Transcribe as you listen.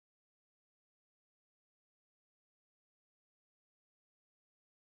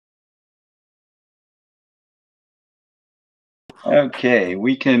Okay,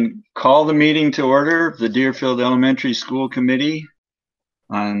 we can call the meeting to order of the Deerfield Elementary School Committee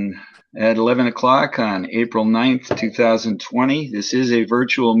at 11 o'clock on April 9th, 2020. This is a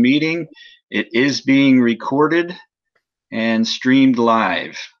virtual meeting. It is being recorded and streamed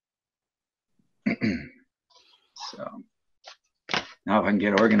live. So now if I can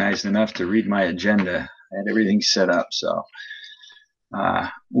get organized enough to read my agenda, I had everything set up. So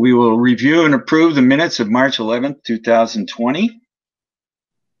we will review and approve the minutes of March 11th, 2020.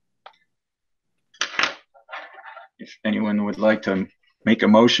 If anyone would like to make a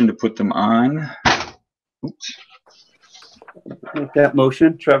motion to put them on. Oops. Make that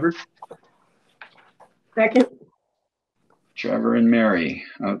motion, Trevor. Second. Trevor and Mary.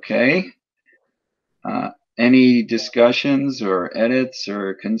 Okay. Any discussions or edits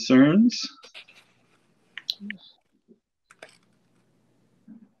or concerns?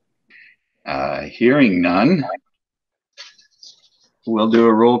 Hearing none. We'll do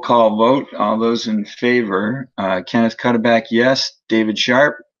a roll call vote. All those in favor, Kenneth Cutterback, yes. David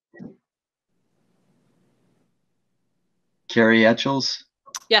Sharp. Carrie Etchells.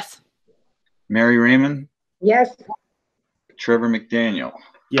 Yes. Mary Raymond. Yes. Trevor McDaniel.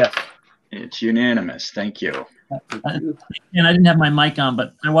 Yes. It's unanimous. Thank you. And I didn't have my mic on,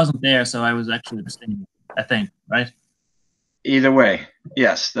 but I wasn't there, so I was actually abstaining, I think, right? Either way,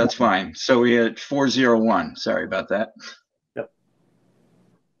 yes, that's fine. So we had 401. Sorry about that. Yep.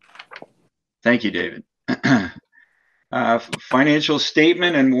 Thank you, David. Financial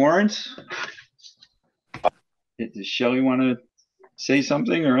statement and warrants. Does Shelley want to say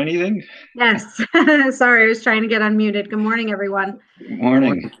something or anything? Yes. Sorry, I was trying to get unmuted. Good morning, everyone. Good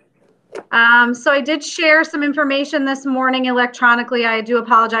morning. So I did share some information this morning electronically. I do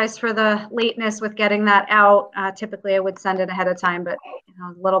apologize for the lateness with getting that out. Typically, I would send it ahead of time, but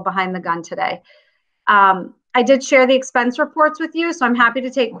a little behind the gun today. I did share the expense reports with you, so I'm happy to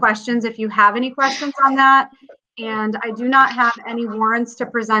take questions if you have any questions on that. And I do not have any warrants to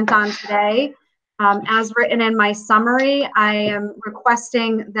present on today. As written in my summary, I am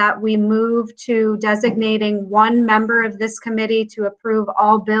requesting that we move to designating one member of this committee to approve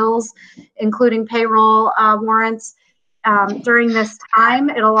all bills, including payroll warrants. During this time,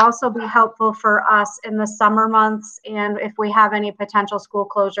 it'll also be helpful for us in the summer months and if we have any potential school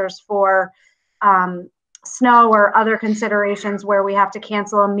closures for snow or other considerations where we have to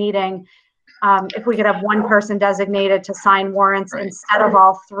cancel a meeting. If we could have one person designated to sign warrants instead of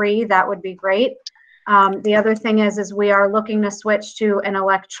all three, that would be great. The other thing is we are looking to switch to an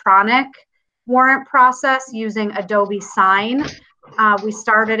electronic warrant process using Adobe Sign. We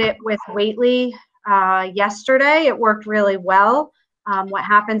started it with Whately yesterday. It worked really well. What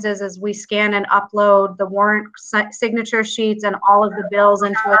happens is we scan and upload the warrant signature sheets and all of the bills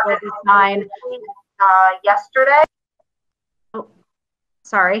into Adobe Sign yesterday. Oh,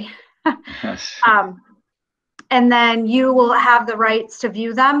 sorry. Yes. And then you will have the rights to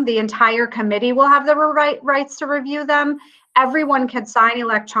view them. The entire committee will have the rights to review them. Everyone can sign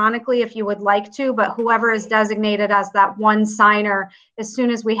electronically if you would like to, but whoever is designated as that one signer, as soon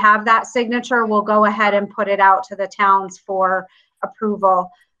as we have that signature, we'll go ahead and put it out to the towns for approval.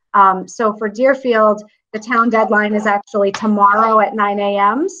 So for Deerfield, the town deadline is actually tomorrow at 9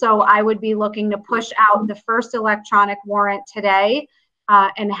 a.m. So I would be looking to push out the first electronic warrant today.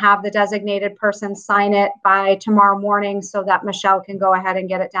 And have the designated person sign it by tomorrow morning so that Michelle can go ahead and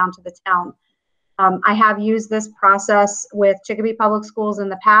get it down to the town. I have used this process with Chicopee Public Schools in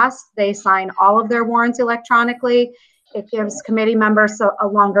the past. They sign all of their warrants electronically. It gives committee members a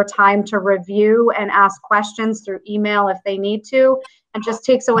longer time to review and ask questions through email if they need to, and just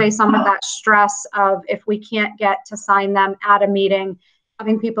takes away some of that stress of if we can't get to sign them at a meeting,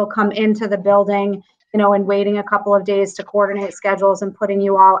 having people come into the building, and waiting a couple of days to coordinate schedules and putting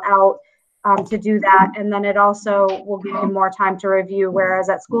you all out to do that. And then it also will give you more time to review, whereas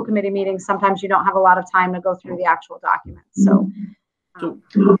at school committee meetings, sometimes you don't have a lot of time to go through the actual documents. So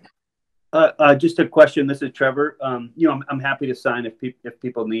just a question. This is Trevor. I'm happy to sign if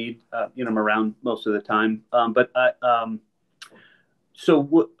people need, I'm around most of the time.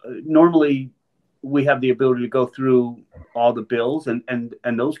 Normally we have the ability to go through all the bills and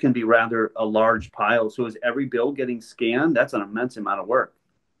those can be rather a large pile. So is every bill getting scanned? That's an immense amount of work.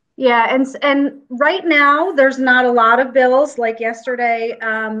 Yeah, and right now there's not a lot of bills. Like yesterday,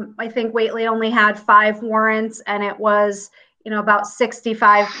 I think Whately only had 5 warrants and it was, about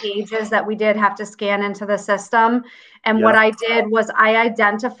 65 pages that we did have to scan into the system. And what I did was I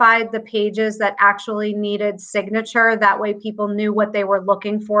identified the pages that actually needed signature. That way people knew what they were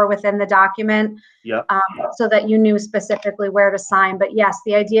looking for within the document, so that you knew specifically where to sign. But yes,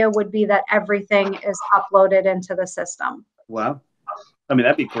 the idea would be that everything is uploaded into the system. Wow. I mean,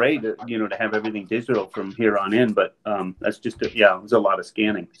 that'd be great, you know, to have everything digital from here on in, but that's just, yeah, it was a lot of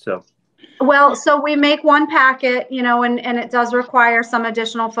scanning. So, Well, so we make one packet, you know, and it does require some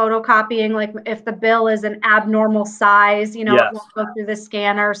additional photocopying. Like if the bill is an abnormal size, you know, it yes. won't go through the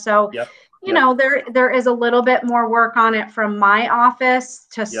scanner. So, Yep. you know, there is a little bit more work on it from my office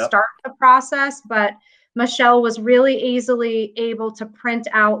to start the process, but Michelle was really easily able to print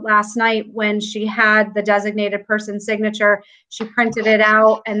out last night when she had the designated person's signature. She printed it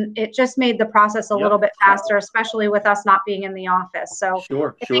out, and it just made the process a little bit faster, especially with us not being in the office. So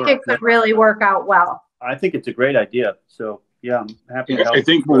I think it could really work out well. I think it's a great idea. So yeah, I'm happy to help. I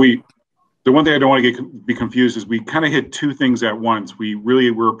think the one thing I don't want to be confused is we kind of hit two things at once.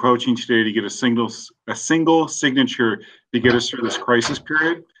 We're approaching today to get a single signature to get us through this crisis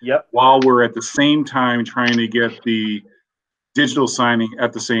period. Yep. While we're at the same time trying to get the digital signing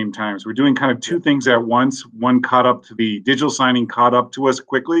at the same time. So we're doing kind of two things at once. One caught up to the digital signing caught up to us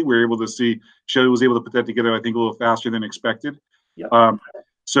quickly. We were able to see, Shelley was able to put that together, I think, a little faster than expected. Yep.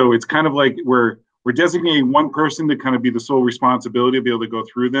 So it's kind of like we're designating one person to kind of be the sole responsibility to be able to go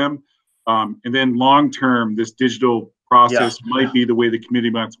through them. And then long-term, this digital process might be the way the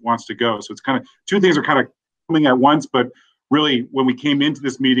committee wants to go. So it's kind of two things are kind of coming at once, but really when we came into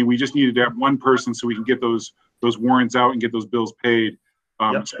this meeting, we just needed to have one person so we can get those warrants out and get those bills paid,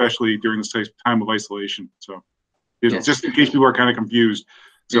 especially during this time of isolation. So just in case people are kind of confused.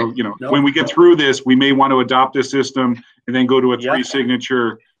 So, you know, when we get through this, we may want to adopt this system and then go to a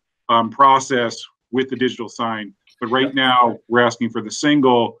 3-signature process with the digital sign. But right now, we're asking for the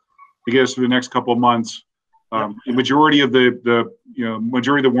single to get us through the next couple of months. The majority of the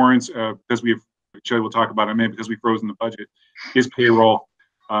warrants, because Shelley will talk about it in a minute, because we've frozen the budget, is payroll,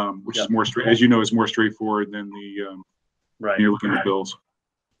 which is more straight, as you know, is more straightforward than the you're looking at bills.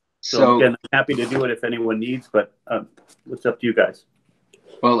 So again, I'm happy to do it if anyone needs, but it's up to you guys.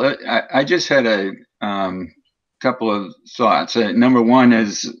 Well, I just had a couple of thoughts. Number one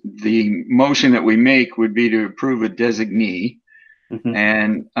is the motion that we make would be to approve a designee. Mm-hmm.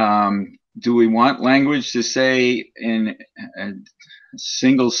 And do we want language to say in a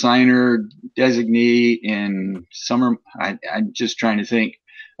single signer designee in summer? I'm just trying to think.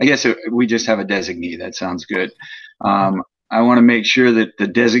 I guess we just have a designee. That sounds good. I want to make sure that the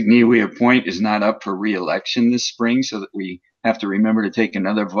designee we appoint is not up for re-election this spring, so that we have to remember to take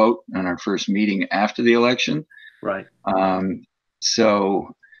another vote on our first meeting after the election. Right.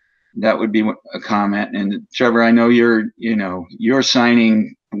 So that would be a comment. And Trevor, I know you're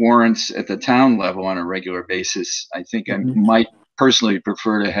signing warrants at the town level on a regular basis. I think I might personally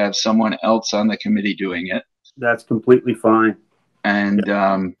prefer to have someone else on the committee doing it. That's completely fine. And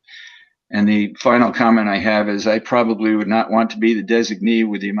the final comment I have is I probably would not want to be the designee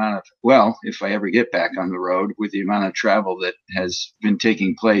with the amount of, well, if I ever get back on the road, with the amount of travel that has been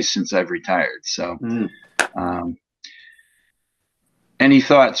taking place since I've retired. So any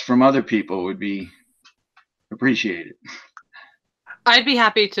thoughts from other people would be appreciated. I'd be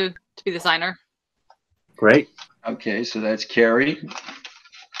happy to be the signer. Great. Okay, so that's Carrie.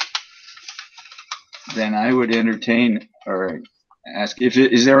 Then I would entertain or ask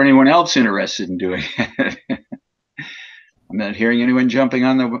is there anyone else interested in doing it? I'm not hearing anyone jumping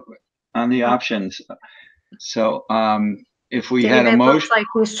on the options. So if we had a motion, looks like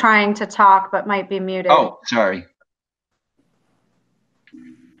who's trying to talk but might be muted. Oh, sorry.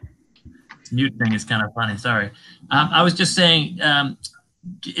 This mute thing is kind of funny. Sorry. I was just saying,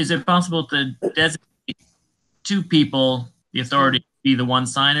 is it possible to designate two people the authority to be the one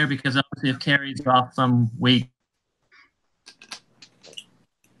signer? Because obviously, if Carrie's off some week.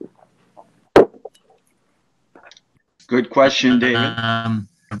 Good question, David. Oh,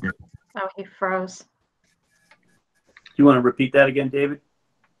 he froze. Do you want to repeat that again, David?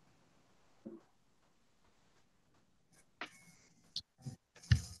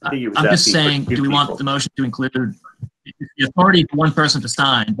 I'm just saying, do we want the motion to include the authority for one person to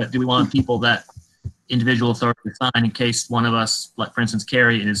sign, but do we want people that individual authority to sign in case one of us, like for instance,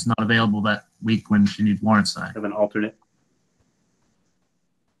 Carrie, is not available that week when she needs warrants signed? Have an alternate.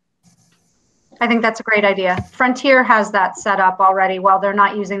 I think that's a great idea. Frontier has that set up already. While they're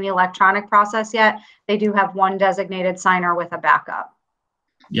not using the electronic process yet, they do have one designated signer with a backup.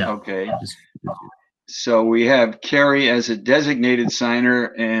 Yeah. Okay. So we have Carrie as a designated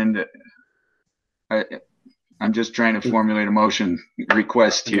signer, and I'm just trying to formulate a motion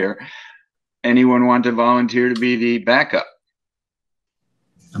request here. Anyone want to volunteer to be the backup?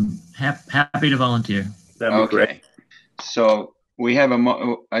 I'm happy to volunteer. That'd be great. So we have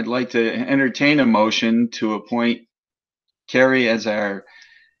I'd like to entertain a motion to appoint Carrie as our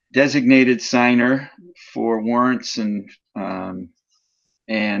designated signer for warrants and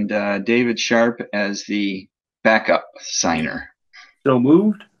David Sharp as the backup signer. So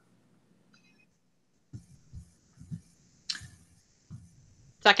moved.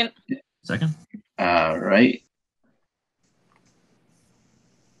 Second. Second. All right.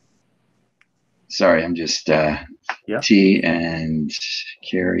 Sorry, I'm just T and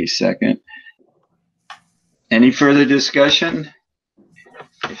Carrie second. Any further discussion?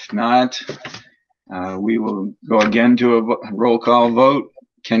 If not, we will go again to a roll call vote.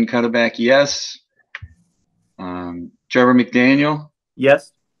 Ken Cutterback, yes. Trevor McDaniel?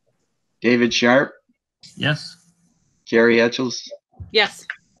 Yes. David Sharp? Yes. Carrie Etchells? Yes.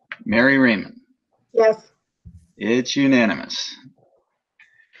 Mary Raymond? Yes. It's unanimous.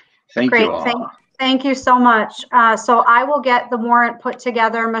 Thank Great. you all. Thank you so much. So I will get the warrant put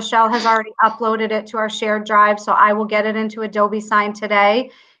together. Michelle has already uploaded it to our shared drive, so I will get it into Adobe Sign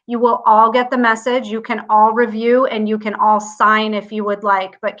today. You will all get the message. You can all review and you can all sign if you would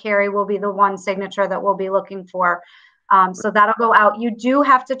like, but Carrie will be the one signature that we'll be looking for. So that'll go out. You do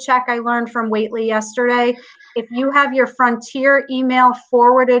have to check, I learned from Whately yesterday, if you have your Frontier email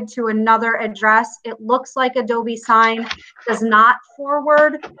forwarded to another address, it looks like Adobe Sign does not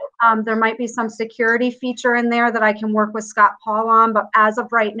forward. There might be some security feature in there that I can work with Scott Paul on, but as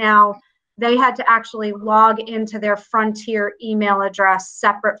of right now, they had to actually log into their Frontier email address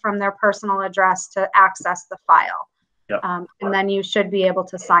separate from their personal address to access the file. Yep. And then you should be able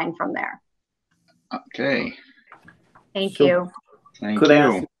to sign from there. Okay. Thank you. Thank Could you. I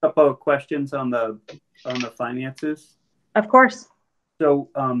ask a couple of questions on the finances? Of course. So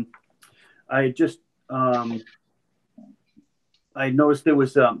I just I noticed there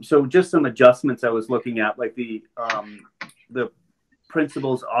was so just some adjustments I was looking at, like the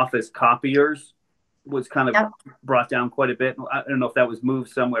principal's office copiers was kind of brought down quite a bit. I don't know if that was moved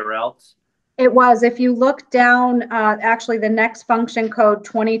somewhere else. It was. If you look down, actually the next function code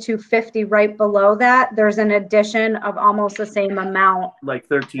 2250 right below that, there's an addition of almost the same amount. Like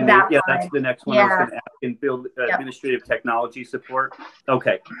 13. That yeah, line. that's the next one I was going to ask. And build administrative technology support.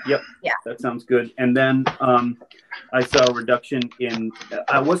 Okay. Yep. Yeah. That sounds good. And then I saw a reduction in,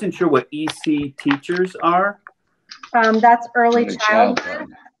 I wasn't sure what EC teachers are. That's early childhood.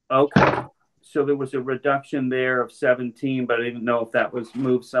 Okay. So there was a reduction there of 17, but I didn't know if that was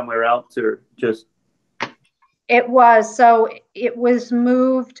moved somewhere else or just. It was. So it was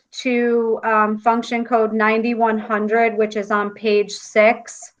moved to function code 9100, which is on page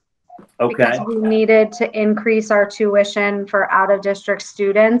 6. Okay. Because we needed to increase our tuition for out-of-district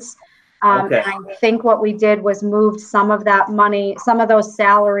students. Okay. And I think what we did was moved some of that money, some of those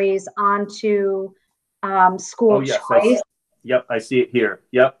salaries onto school choice. Yep, I see it here.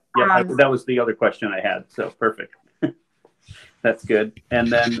 Yep. That was the other question I had. So perfect. That's good. And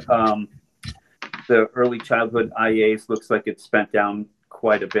then the early childhood IAs looks like it's spent down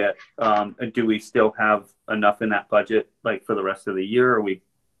quite a bit. Do we still have enough in that budget, like for the rest of the year? Or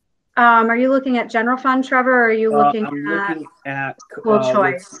are you looking at general fund, Trevor, or are you looking at school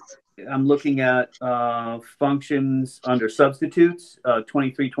choice? I'm looking at functions under substitutes,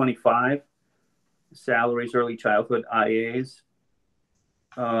 2325. Salaries, early childhood IAs.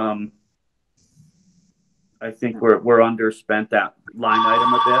 I think we're underspent that line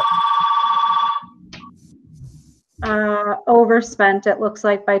item a bit. Overspent, it looks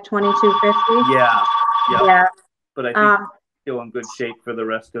like, by 2250. Yeah. But I think still in good shape for the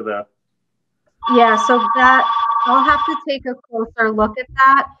rest of the. Yeah, so that I'll have to take a closer look at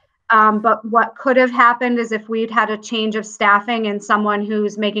that. But what could have happened is if we'd had a change of staffing and someone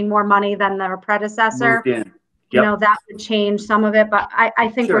who's making more money than their predecessor, you know, that would change some of it. But I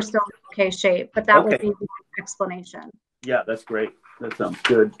think we're still in okay shape. But that would be the explanation. Yeah, that's great. That sounds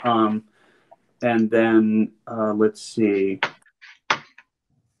good. And then let's see.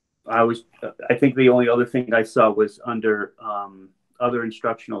 I think the only other thing I saw was under other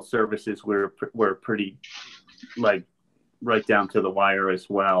instructional services. We're pretty like right down to the wire as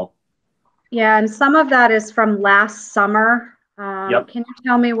well. Yeah, and some of that is from last summer. Can you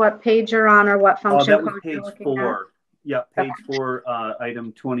tell me what page you're on or what function code you're looking at? Page 4. Yeah, page 4,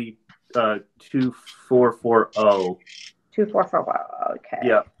 item 2440. 2440. Okay.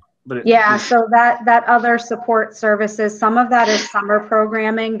 Yeah. But so that other support services, some of that is summer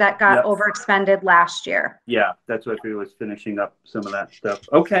programming that got overexpended last year. Yeah, that's what we was finishing up some of that stuff.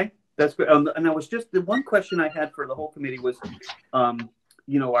 Okay, that's good. And I was just the one question I had for the whole committee was,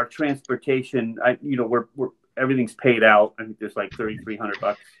 you know, our transportation. We're everything's paid out. I think there's like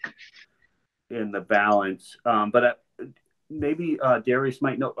 $3,300 in the balance. But maybe Darius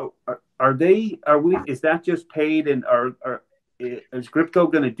might know. Is that just paid and is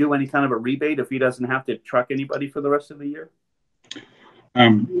Gripco going to do any kind of a rebate if he doesn't have to truck anybody for the rest of the year?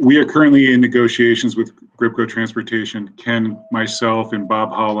 We are currently in negotiations with Gripco Transportation. Ken, myself, and Bob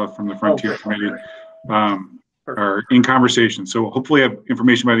Holla from the Frontier Committee are in conversation. So hopefully I have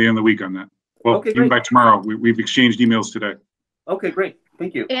information by the end of the week on that. Well, okay, even by tomorrow. We've exchanged emails today. Okay, great.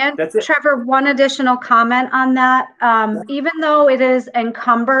 Thank you. And that's it. Trevor, one additional comment on that. Even though it is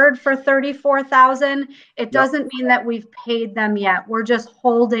encumbered for $34,000, it doesn't mean that we've paid them yet. We're just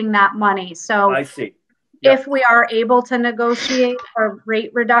holding that money. So I see. If we are able to negotiate a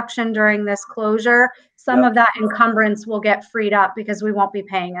rate reduction during this closure, some of that encumbrance will get freed up because we won't be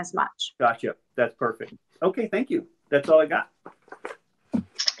paying as much. Gotcha. That's perfect. Okay, thank you. That's all I got.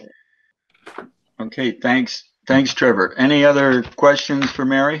 Okay, thanks. Thanks, Trevor. Any other questions for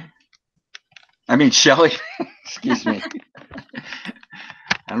Mary? I mean, Shelley. Excuse me.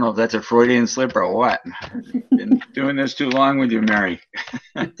 I don't know if that's a Freudian slip or what. Been doing this too long with you, Mary.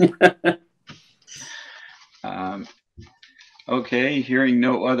 Okay, hearing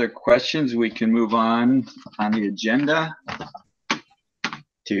no other questions, we can move on the agenda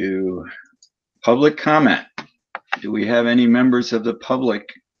to public comment. Do we have any members of the public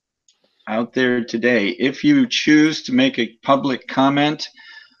out there today? If you choose to make a public comment,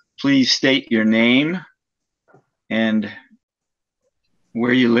 please state your name and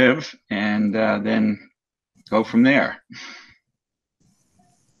where you live, and then go from there.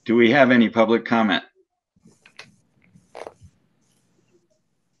 Do we have any public comment?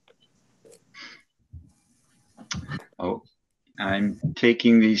 Oh, I'm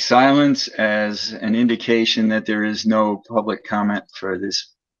taking the silence as an indication that there is no public comment for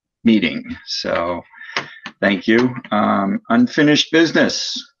this meeting. So thank you. Unfinished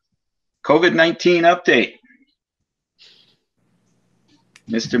business. COVID-19 update.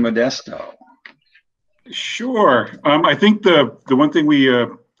 Mr. Modesto. Sure. I think the one thing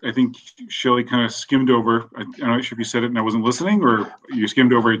I think Shelley kind of skimmed over, I'm not sure if you said it and I wasn't listening, or you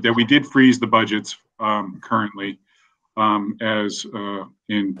skimmed over it, that we did freeze the budgets currently,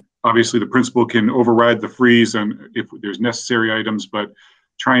 in obviously the principal can override the freeze and if there's necessary items, but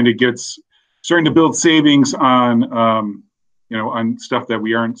starting to build savings on on stuff that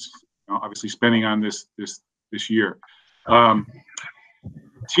we aren't obviously spending on this year.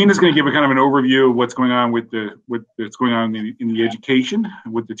 Tina's going to give a kind of an overview of what's going on what's going on in the education,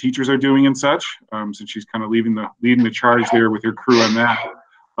 what the teachers are doing and such, since she's kind of leading the charge there with her crew on that.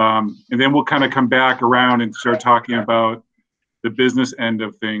 And then we'll kind of come back around and start talking about the business end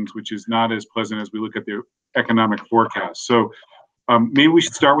of things, which is not as pleasant as we look at the economic forecast. So maybe we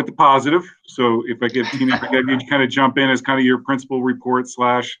should start with the positive. So if I get Tina, if I get you to kind of jump in as kind of your principal report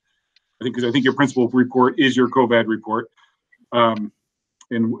because I think your principal report is your COVID report.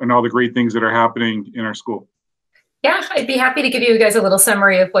 And all the great things that are happening in our school. Yeah, I'd be happy to give you guys a little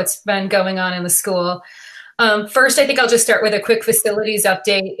summary of what's been going on in the school. First, I think I'll just start with a quick facilities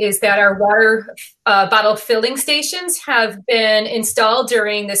update, is that our water bottle filling stations have been installed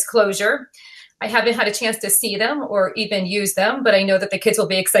during this closure. I haven't had a chance to see them or even use them, but I know that the kids will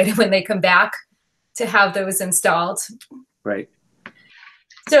be excited when they come back to have those installed. Right.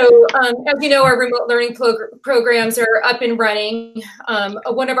 So, as you know, our remote learning programs are up and running.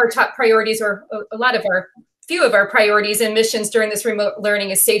 One of our top priorities, or few of our priorities and missions during this remote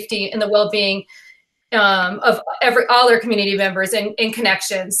learning, is safety and the well-being of all our community members and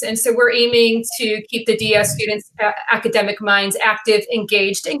connections. And so we're aiming to keep the DS students' academic minds active,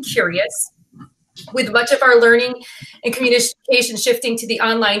 engaged, and curious. With much of our learning and communication shifting to the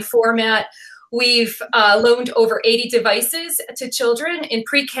online format, we've loaned over 80 devices to children in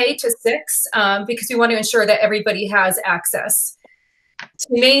pre-K to 6 because we want to ensure that everybody has access. To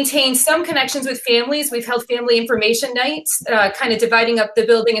maintain some connections with families, we've held family information nights, kind of dividing up the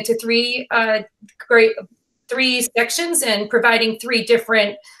building into three sections and providing 3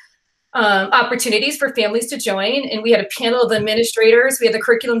 different opportunities for families to join. And we had a panel of administrators. We had the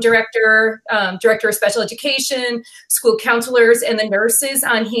curriculum director, director of special education, school counselors, and the nurses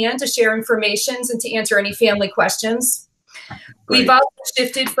on hand to share information and to answer any family questions. Great. We've also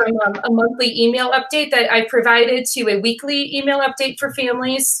shifted from a monthly email update that I provided to a weekly email update for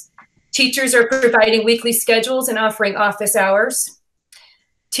families. Teachers are providing weekly schedules and offering office hours.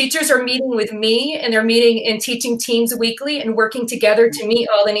 Teachers are meeting with me, and they're meeting in teaching teams weekly and working together to meet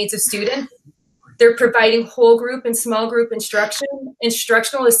all the needs of students. They're providing whole group and small group instruction.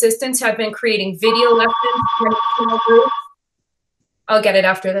 Instructional assistants have been creating video lessons for small groups. I'll get it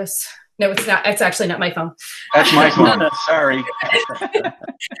after this. No, it's not. It's actually not my phone. That's my phone. Sorry.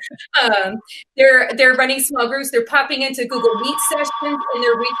 They're running small groups. They're popping into Google Meet sessions, and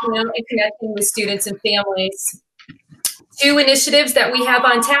they're reaching out and connecting with students and families. 2 initiatives that we have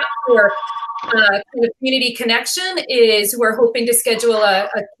on tap for kind of community connection is we're hoping to schedule a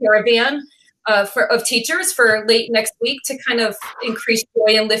caravan of teachers for late next week to kind of increase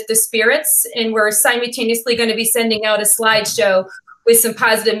joy and lift the spirits. And we're simultaneously going to be sending out a slideshow with some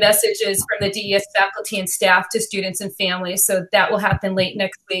positive messages from the DES faculty and staff to students and families. So that will happen late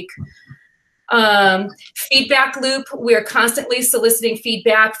next week. Feedback loop. We're constantly soliciting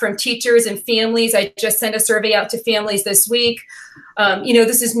feedback from teachers and families. I just sent a survey out to families this week.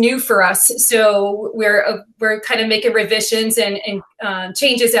 This is new for us. So we're kind of making revisions and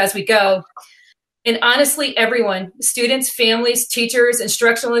changes as we go. And honestly, everyone, students, families, teachers,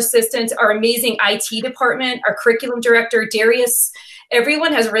 instructional assistants, our amazing IT department, our curriculum director, Darius,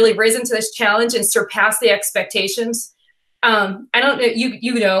 everyone has really risen to this challenge and surpassed the expectations. I don't know,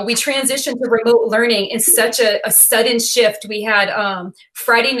 you know, we transitioned to remote learning in such a sudden shift. We had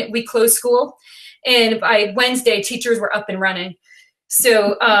Friday, we closed school, and by Wednesday, teachers were up and running.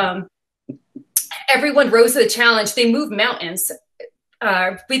 So everyone rose to the challenge. They moved mountains.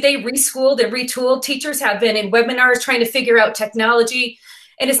 They reschooled and retooled. Teachers have been in webinars trying to figure out technology.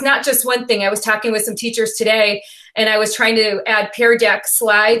 And it's not just one thing. I was talking with some teachers today, and I was trying to add Pear Deck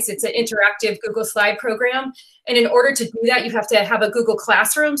slides. It's an interactive Google slide program. And in order to do that, you have to have a Google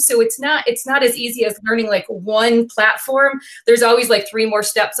Classroom. So it's not as easy as learning like one platform. There's always like 3 more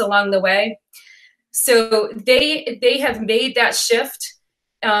steps along the way. So they have made that shift.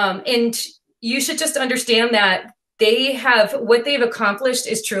 And you should just understand that what they've accomplished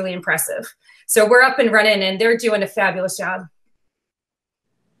is truly impressive. So we're up and running, and they're doing a fabulous job.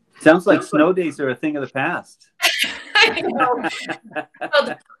 Sounds like snow days are a thing of the past. I know.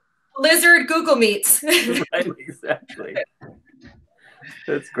 Well, Lizard Google Meets. Right, exactly.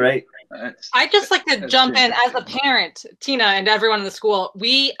 That's great. I'd just like to jump in as a parent, Tina, and everyone in the school.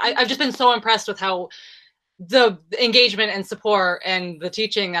 I've just been so impressed with how the engagement and support and the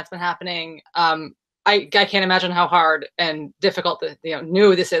teaching that's been happening. I can't imagine how hard and difficult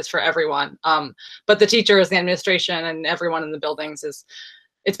new this is for everyone. But the teachers, the administration, and everyone in the buildings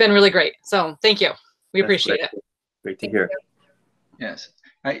it's been really great. So thank you. We appreciate it. Great to hear. Yes.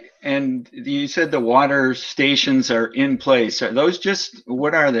 And you said the water stations are in place. Are those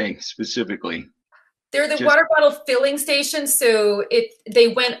what are they specifically? They're the water bottle filling stations. So they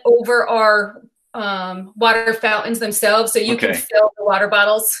went over our water fountains themselves. So you can fill the water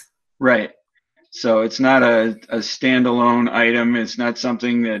bottles. Right. So it's not a standalone item. It's not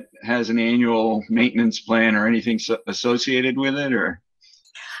something that has an annual maintenance plan or anything associated with it, or?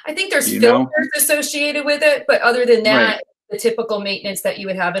 I think there's filters associated with it, but other than that, the typical maintenance that you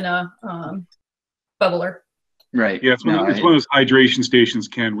would have in a bubbler. Right. Yeah, it's one of those hydration stations,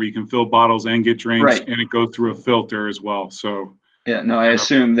 Ken, where you can fill bottles and get drinks, and it goes through a filter as well. So. Yeah, no, I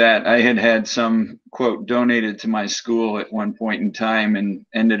assumed that. I had some quote donated to my school at one point in time and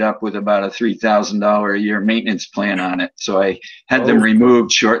ended up with about a $3,000 a year maintenance plan on it. So I had them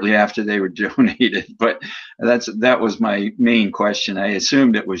removed shortly after they were donated. But that was my main question. I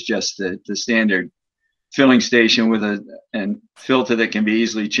assumed it was just the standard filling station with a filter that can be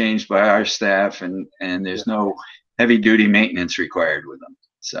easily changed by our staff, and there's no heavy duty maintenance required with them.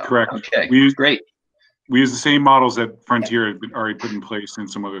 So correct. Okay, great. We use the same models that Frontier have been already put in place, and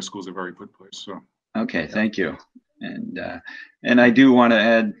some other schools have already put in place. So okay, thank you. And I do want to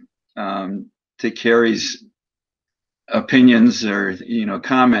add to Carrie's opinions or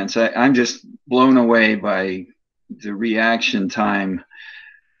comments. I'm just blown away by the reaction time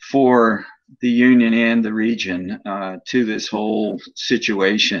for the union and the region to this whole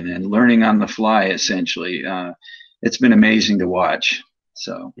situation and learning on the fly. Essentially, it's been amazing to watch.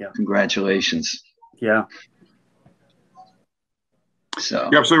 So congratulations. Yeah. So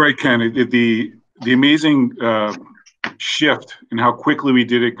you're absolutely right, Ken. The amazing shift in how quickly we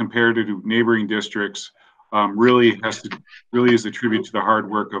did it compared to neighboring districts really is a tribute to the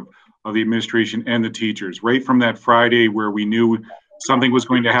hard work of the administration and the teachers. Right from that Friday where we knew something was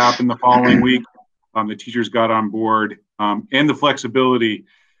going to happen the following week, the teachers got on board, and the flexibility.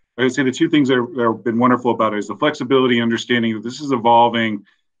 I would say the 2 things that have been wonderful about it is the flexibility, understanding that this is evolving,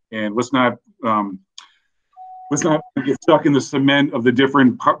 and let's not get stuck in the cement of the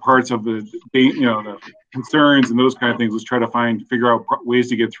different parts of the concerns and those kind of things. Let's try to figure out ways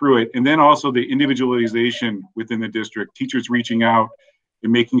to get through it. And then also the individualization within the district, teachers reaching out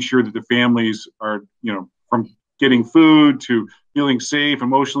and making sure that the families are, from getting food to feeling safe,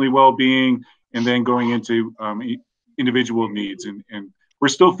 emotionally well-being, and then going into individual needs. And we're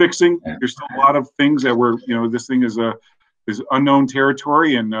still fixing. There's still a lot of things that this thing is unknown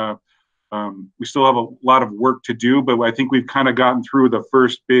territory, and we still have a lot of work to do, but I think we've kind of gotten through the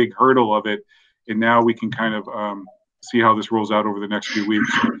first big hurdle of it, and now we can kind of see how this rolls out over the next few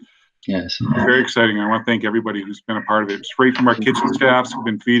weeks. Yes. Very exciting. I want to thank everybody who's been a part of it. Straight from our kitchen staffs who've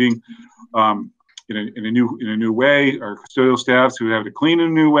been feeding in a new way, our custodial staffs who have to clean in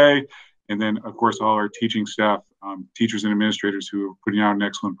a new way, and then of course all our teaching staff, teachers and administrators who are putting out an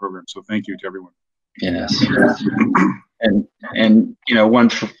excellent program. So thank you to everyone. Yes. And one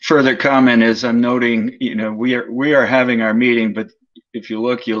further comment is I'm noting, we are having our meeting, but if you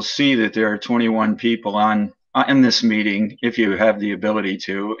look, you'll see that there are 21 people in this meeting, if you have the ability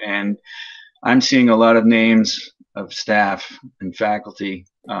to, and I'm seeing a lot of names of staff and faculty,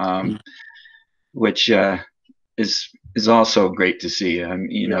 which is also great to see.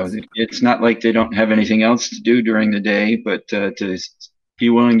 Yes. It's not like they don't have anything else to do during the day, but to be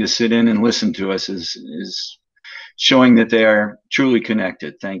willing to sit in and listen to us is showing that they are truly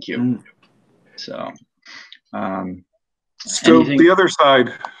connected. Thank you. So the other side,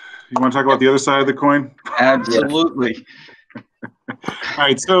 you want to talk about the other side of the coin? Absolutely. All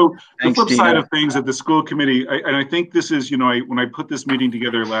right. So Thanks, the flip Tina. side of things at the school committee, and I think this is, when I put this meeting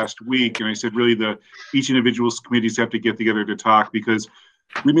together last week, and I said really each individual committees have to get together to talk, because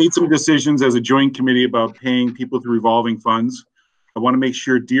we made some decisions as a joint committee about paying people through revolving funds. I want to make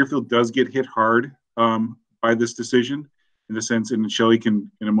sure Deerfield does get hit hard by this decision, in the sense, and Shelley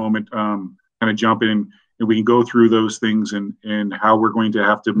can in a moment kind of jump in and we can go through those things and how we're going to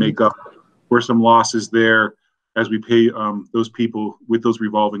have to make up for some losses there as we pay those people with those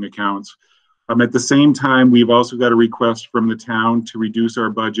revolving accounts. At the same time, we've also got a request from the town to reduce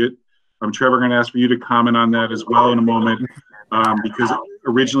our budget. Trevor, I'm going to ask for you to comment on that as well in a moment, because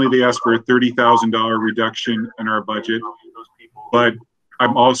originally they asked for a $30,000 reduction in our budget. But I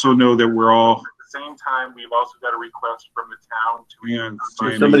also know that we're all, at the same time, we've also got a request from the town to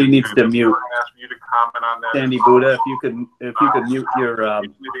somebody needs to mute. Ask you to comment on that. Sandy Buddha, if you could mute your,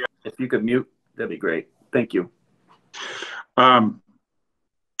 if you could mute, that'd be great. Thank you. They've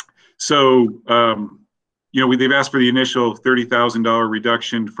asked for the initial $30,000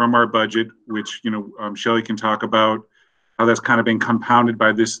 reduction from our budget, which, Shelley can talk about how that's kind of been compounded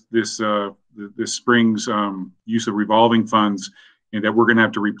by this spring's use of revolving funds, and that we're going to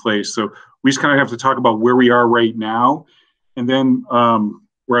have to replace. So we just kind of have to talk about where we are right now. And then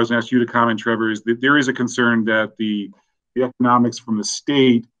where I was going to ask you to comment, Trevor, is that there is a concern that the economics from the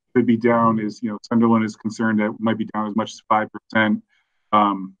state could be down, as Sunderland is concerned that it might be down as much as 5%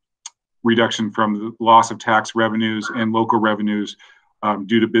 reduction from the loss of tax revenues and local revenues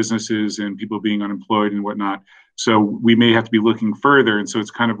due to businesses and people being unemployed and whatnot. So we may have to be looking further. And so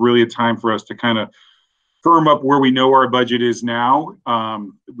it's kind of really a time for us to kind of firm up where we know our budget is now.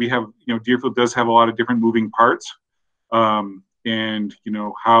 We have, Deerfield does have a lot of different moving parts. My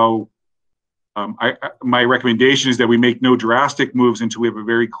recommendation is that we make no drastic moves until we have a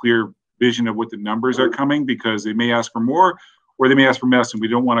very clear vision of what the numbers are coming, because they may ask for more or they may ask for less, and we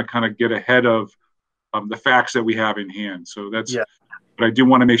don't want to kind of get ahead of the facts that we have in hand. So that's, but I do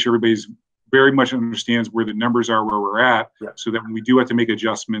want to make sure everybody's very much understands where the numbers are, where we're at, so that when we do have to make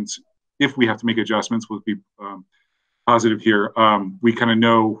adjustments, if we have to make adjustments, we'll be positive here. We kind of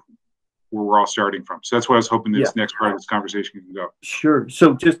know where we're all starting from. So that's why I was hoping this next part of this conversation can go. Sure.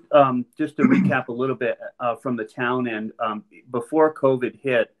 So just to recap a little bit from the town end, before COVID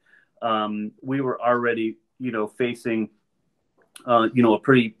hit, we were already, facing, a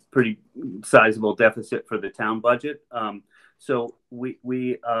pretty sizable deficit for the town budget. So we've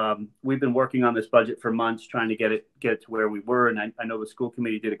been working on this budget for months, trying to get it to where we were. And I know the school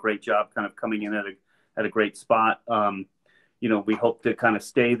committee did a great job kind of coming in at a great spot. We hope to kind of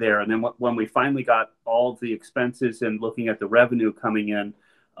stay there. And then when we finally got all of the expenses and looking at the revenue coming in,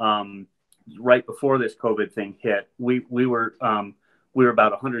 right before this COVID thing hit, we were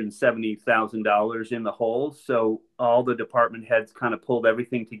about $170,000 in the hole. So all the department heads kind of pulled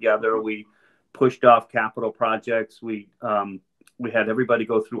everything together. We pushed off capital projects. We had everybody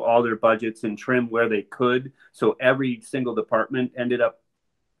go through all their budgets and trim where they could. So every single department ended up,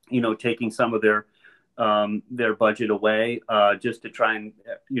 taking some of their budget away, just to try and,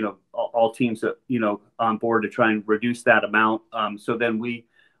 all teams, on board to try and reduce that amount. So then we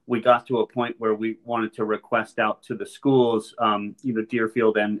got to a point where we wanted to request out to the schools,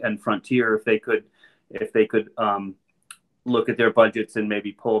 Deerfield and Frontier, if they could look at their budgets and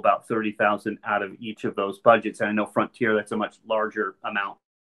maybe pull about $30,000 out of each of those budgets. And I know Frontier, that's a much larger amount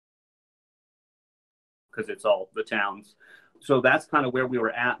because it's all the towns. So that's kind of where we were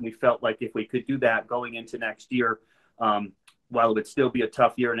at. And we felt like if we could do that going into next year, while it would still be a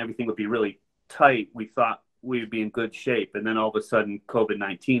tough year and everything would be really tight, we thought we would be in good shape. And then all of a sudden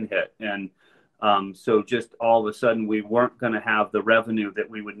COVID-19 hit. And so just all of a sudden we weren't going to have the revenue that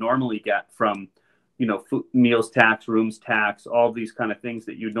we would normally get from, meals tax, rooms tax, all these kind of things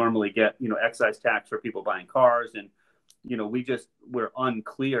that you normally get, excise tax for people buying cars. And, we're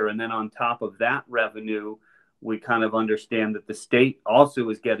unclear. And then on top of that revenue, we kind of understand that the state also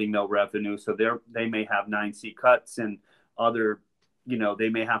is getting no revenue. So they may have 9C cuts and other, they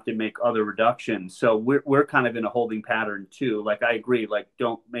may have to make other reductions. So we're kind of in a holding pattern too. Like, I agree, like,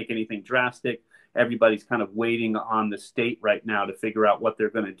 don't make anything drastic. Everybody's kind of waiting on the state right now to figure out what they're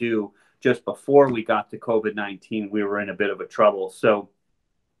going to do. Just before we got to COVID-19, we were in a bit of a trouble. So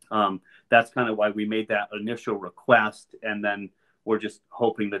that's kind of why we made that initial request. And then we're just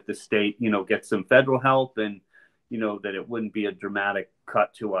hoping that the state, gets some federal help and, that it wouldn't be a dramatic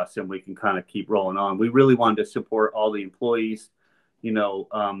cut to us and we can kind of keep rolling on. We really wanted to support all the employees,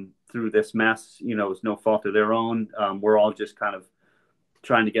 through this mess. It's no fault of their own. We're all just kind of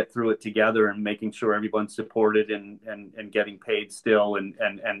trying to get through it together and making sure everyone's supported and getting paid still.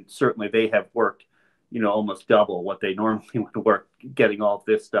 And certainly they have worked, almost double what they normally would work, getting all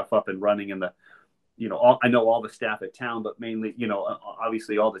this stuff up and running. And I know all the staff at town, but mainly,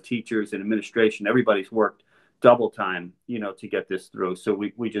 obviously all the teachers and administration, everybody's worked double time, to get this through. So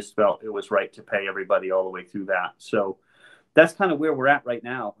we just felt it was right to pay everybody all the way through that. So that's kind of where we're at right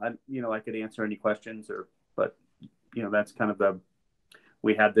now. I could answer any questions but that's kind of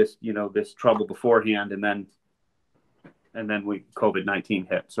we had this, this trouble beforehand and then COVID-19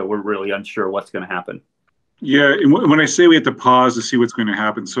 hit. So we're really unsure what's going to happen. Yeah. And when I say we have to pause to see what's going to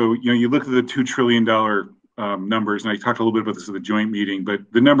happen. So, you look at the $2 trillion numbers, and I talked a little bit about this at the joint meeting, but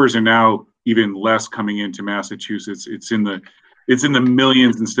the numbers are now even less coming into Massachusetts. It's in the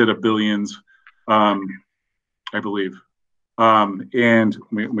millions instead of billions, I believe. And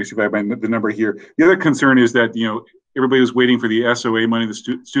let me see if I have the number here. The other concern is that, everybody was waiting for the SOA money, the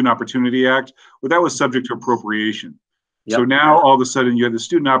Student Opportunity Act. Well, that was subject to appropriation. Yep. So now all of a sudden you have the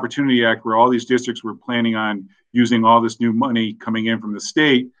Student Opportunity Act where all these districts were planning on using all this new money coming in from the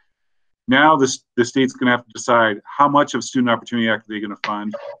state. Now the state's going to have to decide how much of Student Opportunity Act are they going to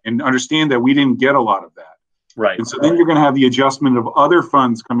fund and understand that we didn't get a lot of that. Right. And so then you're going to have the adjustment of other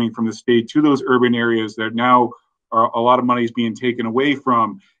funds coming from the state to those urban areas that now a lot of money is being taken away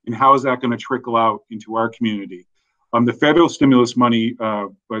from. And how is that going to trickle out into our community? The federal stimulus money,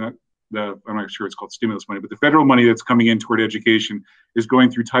 I'm not sure it's called stimulus money, but the federal money that's coming in toward education is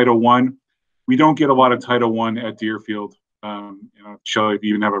going through Title I. We don't get a lot of Title I at Deerfield. Shelley, if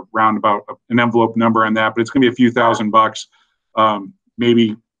you even have a roundabout, an envelope number on that, but it's going to be a few $1,000s,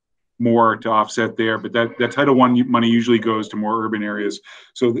 maybe more to offset there. But that Title I money usually goes to more urban areas.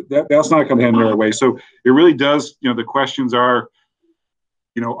 So that's not going to head their way. So it really does, the questions are,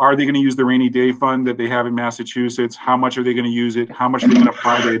 are they going to use the rainy day fund that they have in Massachusetts? How much are they going to use it? How much are they going to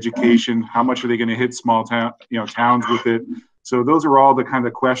apply to education? How much are they going to hit small town, towns with it? So those are all the kind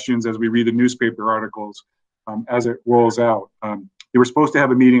of questions as we read the newspaper articles as it rolls out. They were supposed to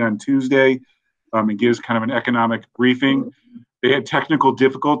have a meeting on Tuesday and gives kind of an economic briefing. They had technical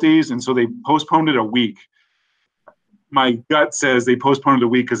difficulties, and so they postponed it a week. My gut says they postponed it a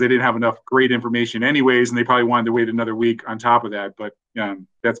week because they didn't have enough great information anyways, and they probably wanted to wait another week on top of that. But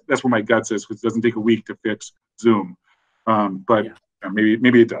that's what my gut says, because it doesn't take a week to fix Zoom.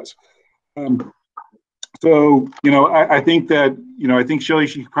 Maybe it does. I think that, I think Shelley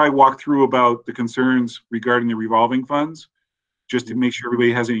should probably walk through about the concerns regarding the revolving funds, just to make sure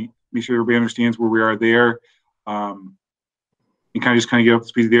everybody understands where we are there. And kind of get up to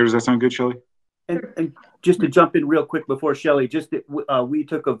speed there. Does that sound good, Shelley? And just to jump in real quick before Shelley, we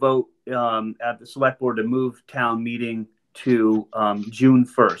took a vote at the select board to move town meeting to June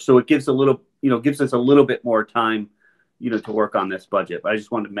 1st. So it gives us a little bit more time, to work on this budget. But I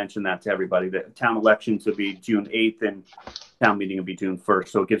just wanted to mention that to everybody, that town elections will be June 8th and town meeting will be June 1st.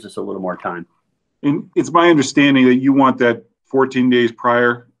 So it gives us a little more time. And it's my understanding that you want that 14 days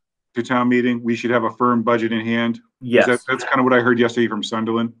prior to town meeting, we should have a firm budget in hand. Yes. That's kind of what I heard yesterday from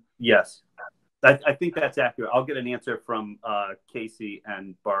Sunderland. Yes. I think that's accurate. I'll get an answer from Casey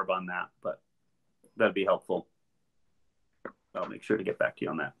and Barb on that, but that'd be helpful. I'll make sure to get back to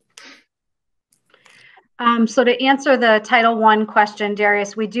you on that. So to answer the Title I question,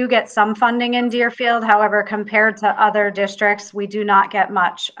 Darius, we do get some funding in Deerfield. However, compared to other districts, we do not get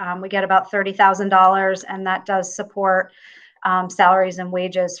much. We get about $30,000, and that does support salaries and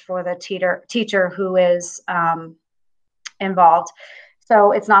wages for the teacher who is involved.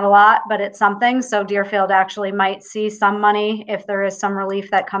 So it's not a lot, but it's something. So Deerfield actually might see some money if there is some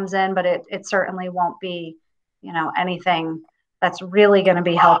relief that comes in, but it certainly won't be, anything that's really going to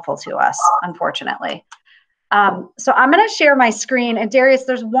be helpful to us, unfortunately. So I'm going to share my screen. And Darius,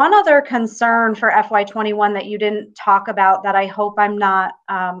 there's one other concern for FY21 that you didn't talk about that I hope I'm not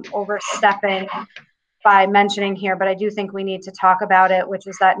overstepping. by mentioning here, but I do think we need to talk about it, which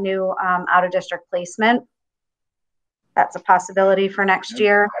is that new out-of-district placement. That's a possibility for next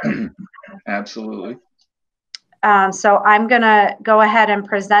year. Absolutely. So I'm going to go ahead and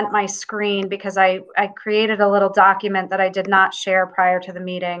present my screen because I created a little document that I did not share prior to the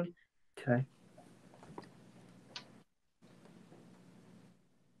meeting. Okay.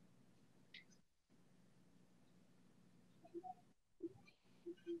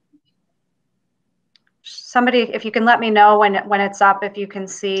 Somebody, if you can let me know when it's up, if you can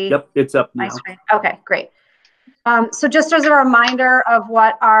see. Yep, it's up now. My screen. Okay, great. So just as a reminder of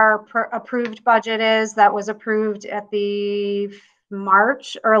what our approved budget is, that was approved at the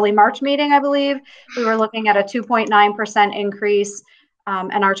early March meeting, I believe. We were looking at a 2.9% increase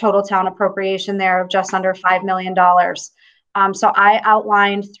and our total town appropriation there of just under $5 million. So I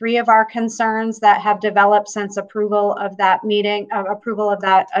outlined 3 of our concerns that have developed since approval of that meeting, approval of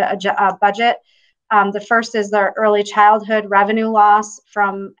that budget. The first is the early childhood revenue loss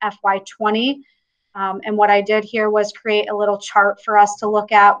from FY20. And what I did here was create a little chart for us to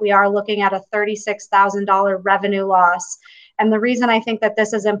look at. We are looking at a $36,000 revenue loss. And the reason I think that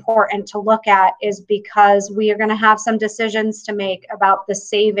this is important to look at is because we are going to have some decisions to make about the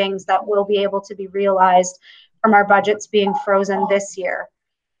savings that will be able to be realized from our budgets being frozen this year.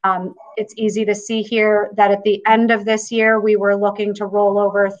 It's easy to see here that at the end of this year, we were looking to roll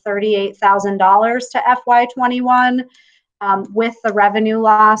over $38,000 to FY21. With the revenue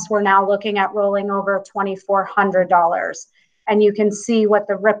loss, we're now looking at rolling over $2,400. And you can see what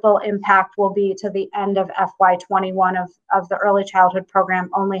the ripple impact will be to the end of FY21 of the early childhood program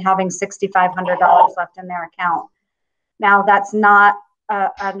only having $6,500 left in their account. Now, that's not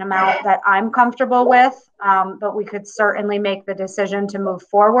an amount that I'm comfortable with, but we could certainly make the decision to move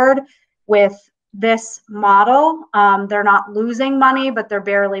forward with this model. They're not losing money, but they're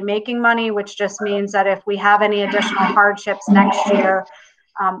barely making money, which just means that if we have any additional hardships next year,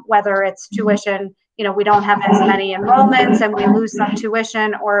 whether it's tuition, we don't have as many enrollments and we lose some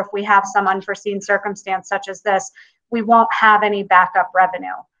tuition, or if we have some unforeseen circumstance such as this, we won't have any backup revenue.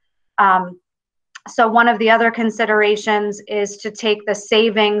 So one of the other considerations is to take the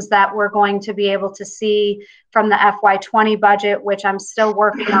savings that we're going to be able to see from the FY20 budget, which I'm still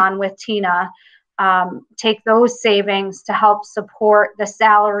working on with Tina, take those savings to help support the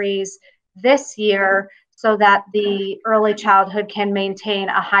salaries this year so that the early childhood can maintain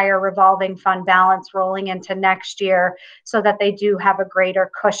a higher revolving fund balance rolling into next year so that they do have a greater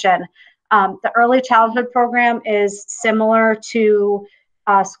cushion. The early childhood program is similar to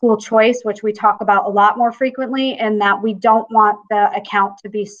school choice, which we talk about a lot more frequently, in that we don't want the account to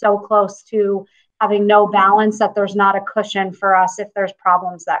be so close to having no balance that there's not a cushion for us if there's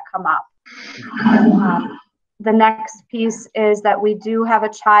problems that come up. The next piece is that we do have a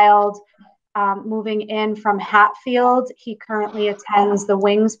child moving in from Hatfield. He currently attends the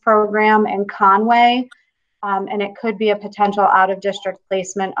Wings program in Conway, and it could be a potential out-of-district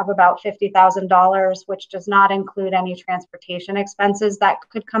placement of about $50,000, which does not include any transportation expenses that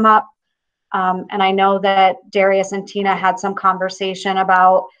could come up. And I know that Darius and Tina had some conversation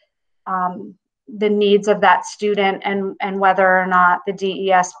about the needs of that student and whether or not the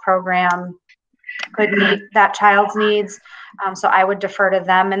DES program could meet that child's needs. So I would defer to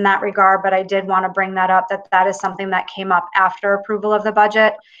them in that regard, but I did want to bring that up, that is something that came up after approval of the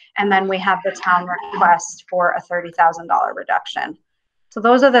budget. And then we have the town request for a $30,000 reduction. So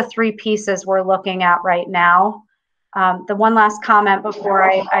those are the 3 pieces we're looking at right now. The one last comment before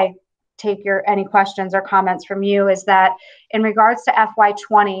I take any questions or comments from you is that in regards to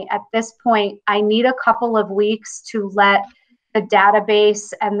FY20, at this point, I need a couple of weeks to let the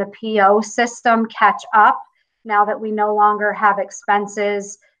database and the PO system catch up. Now that we no longer have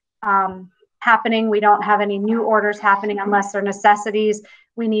expenses happening, we don't have any new orders happening unless they're necessities.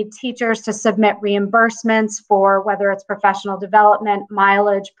 We need teachers to submit reimbursements for whether it's professional development,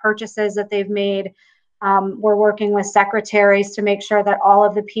 mileage, purchases that they've made. We're working with secretaries to make sure that all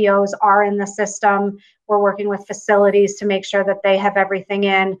of the POs are in the system. We're working with facilities to make sure that they have everything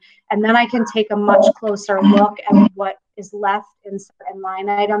in. And then I can take a much closer look at what is left in certain line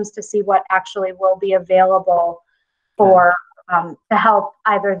items to see what actually will be available for to help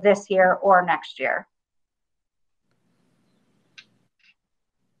either this year or next year.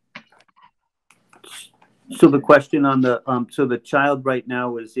 So the question on the so the child right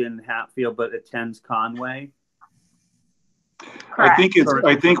now is in Hatfield but attends Conway. Correct.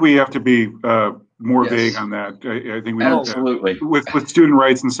 I think we have to be more vague on that. I think we absolutely with student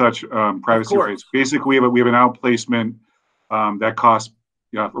rights and such, privacy rights. Basically, we have an outplacement that costs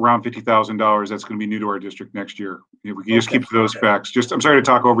around $50,000. That's going to be new to our district next year. If we can just keep to those facts. I'm sorry to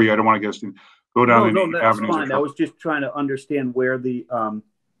talk over you. I don't want to get us in. go down No, any that's avenues. fine. I was just trying to understand where the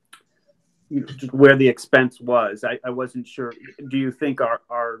where the expense was. I wasn't sure. Do you think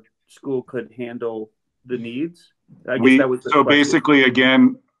our school could handle the needs? I guess that was the so question. basically,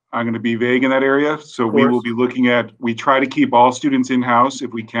 again, I'm going to be vague in that area. So we will be looking at, we try to keep all students in-house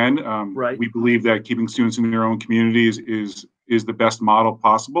if we can. Right. We believe that keeping students in their own communities is the best model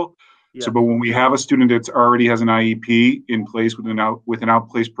possible. Yeah. So, but when we have a student that's already has an IEP in place with an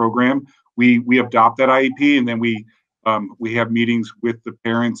outplaced program, we adopt that IEP, and then we have meetings with the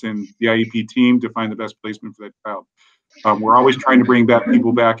parents and the IEP team to find the best placement for that child. We're always trying to bring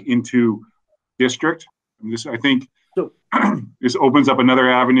people back into district. And this, I think, this opens up another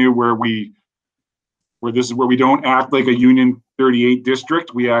avenue where we don't act like a Union 38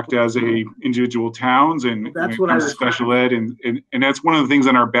 district. We act as a individual towns, and that's what I was special ed, and that's one of the things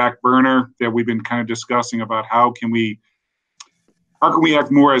on our back burner that we've been kind of discussing about how can we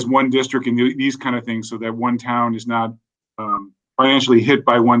act more as one district and these kind of things, so that one town is not financially hit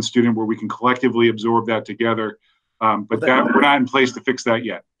by one student, where we can collectively absorb that together. But we're not in place to fix that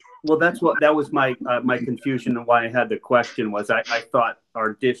yet. Well, that was my my confusion, and why I had the question was I thought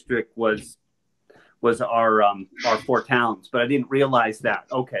our district was our 4 towns, but I didn't realize that.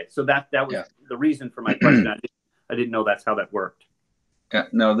 Okay, so that was the reason for my question. I didn't know that's how that worked. Yeah,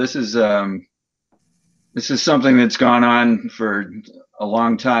 no, this is something that's gone on for a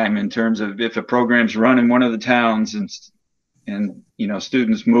long time, in terms of if a program's run in one of the towns, and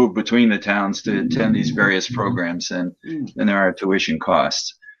students move between the towns to attend these various programs, and there are tuition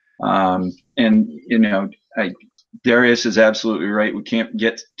costs. Darius is absolutely right. We can't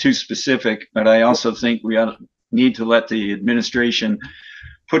get too specific, but I also think we need to let the administration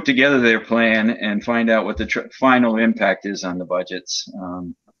put together their plan and find out what the final impact is on the budgets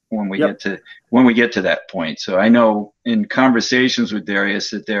when we get to that point. So I know in conversations with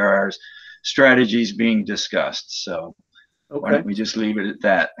Darius that there are strategies being discussed. So why don't we just leave it at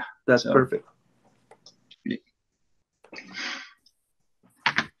that? That's perfect.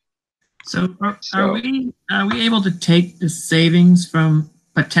 So are we able to take the savings from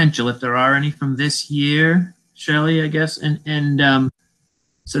potential, if there are any, from this year, Shelley, I guess, and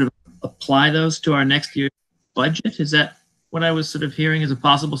sort of apply those to our next year's budget? Is that what I was sort of hearing as a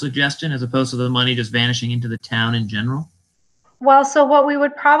possible suggestion, as opposed to the money just vanishing into the town in general? Well, so what we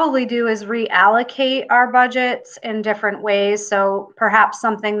would probably do is reallocate our budgets in different ways. So perhaps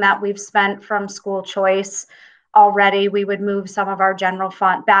something that we've spent from school choice already, we would move some of our general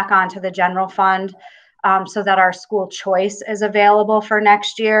fund back onto the general fund, so that our school choice is available for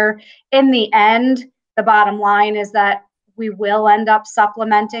next year. In the end, the bottom line is that we will end up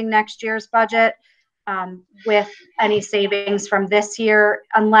supplementing next year's budget with any savings from this year,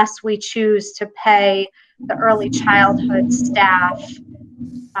 unless we choose to pay the early childhood staff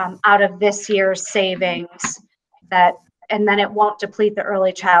out of this year's savings, and then it won't deplete the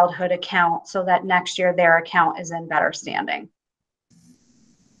early childhood account, so that next year their account is in better standing.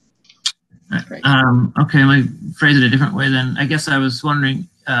 Okay, let me phrase it a different way then. I guess I was wondering,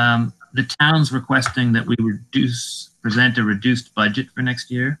 the town's requesting that we present a reduced budget for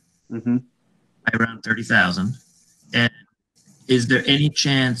next year by around 30,000. And is there any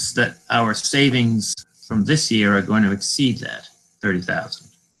chance that our savings from this year are going to exceed that 30,000?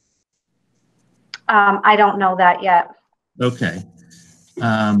 I don't know that yet. Okay.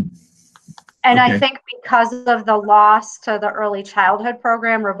 I think because of the loss to the early childhood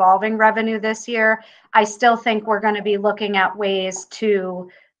program revolving revenue this year, I still think we're going to be looking at ways to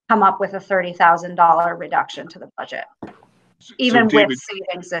come up with a $30,000 reduction to the budget, even with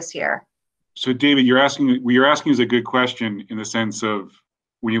savings this year. So David, you're asking is a good question, in the sense of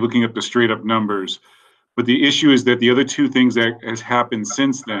when you're looking at the straight up numbers. But the issue is that the other two things that has happened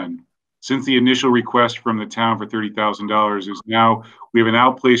since then, since the initial request from the town for $30,000, is now we have an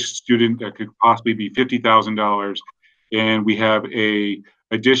outplaced student that could possibly be $50,000, and we have a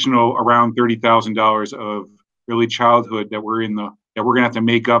additional around $30,000 of early childhood that we're going to have to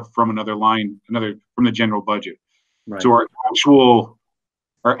make up from another line, from the general budget. Right. So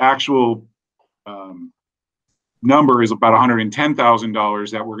our actual number is about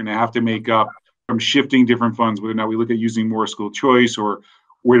 $110,000 that we're going to have to make up from shifting different funds, whether or not we look at using more school choice, or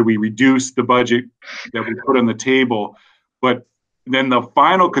where do we reduce the budget that we put on the table. But then the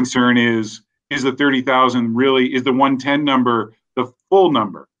final concern is the 30,000 really, is the 110 number the full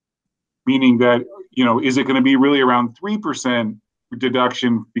number? Meaning that, is it going to be really around 3%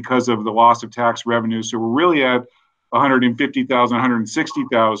 deduction because of the loss of tax revenue? So we're really at 150,000,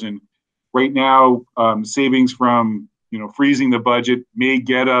 160,000. Right now, savings from, freezing the budget may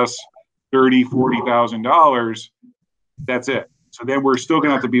get us $30,000, $40,000. That's it. So then we're still going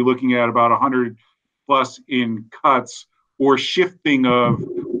to have to be looking at about 100 plus in cuts or shifting of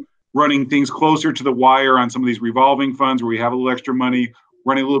running things closer to the wire on some of these revolving funds where we have a little extra money,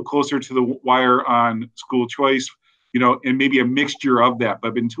 running a little closer to the wire on school choice, and maybe a mixture of that.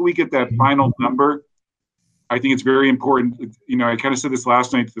 But until we get that final number, I think it's very important. I kind of said this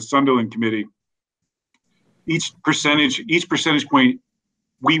last night to the Sunderland committee. Each percentage point,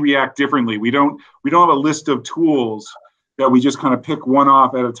 we react differently. We don't have a list of tools that we just kind of pick one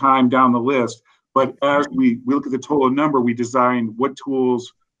off at a time down the list. But as we look at the total number, we design what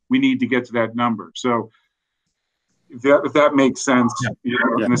tools we need to get to that number. So if that makes sense,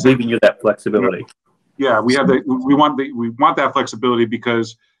 giving you that flexibility. Yeah, we want that flexibility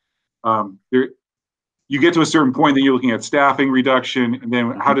because you get to a certain point, then you're looking at staffing reduction, and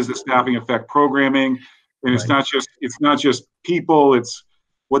then how does the staffing affect programming? And it's not just people, it's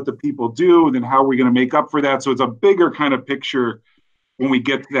what the people do, and then how are we going to make up for that? So it's a bigger kind of picture when we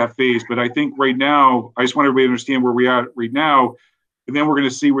get to that phase. But I think right now, I just want everybody to understand where we are right now, and then we're going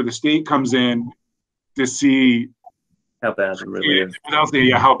to see where the state comes in to see how bad it really is.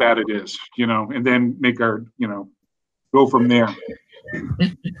 How bad it is, and then make our, go from there.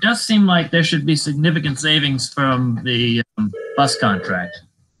 It does seem like there should be significant savings from the bus contract.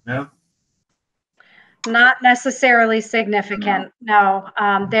 No? Not necessarily significant, no.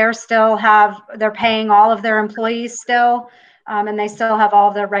 They're paying all of their employees still, and they still have all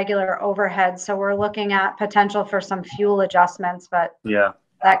of their regular overhead. So we're looking at potential for some fuel adjustments, but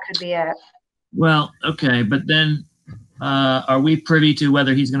that could be it. Well, okay, but then are we privy to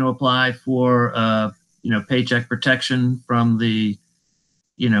whether he's going to apply for, paycheck protection from the,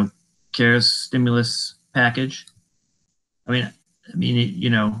 CARES stimulus package? I mean,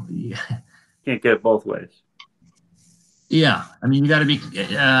 can't get it both ways. Yeah, I mean, you got to be,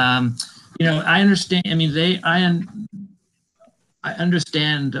 I understand. I mean, I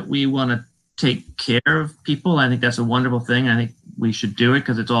understand that we want to take care of people. I think that's a wonderful thing. I think we should do it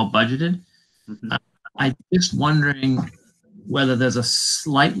because it's all budgeted. Mm-hmm. I'm just wondering whether there's a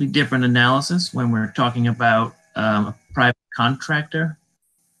slightly different analysis when we're talking about a private contractor,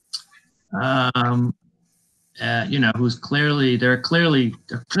 who's clearly there clearly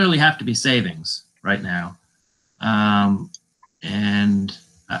have to be savings right now. And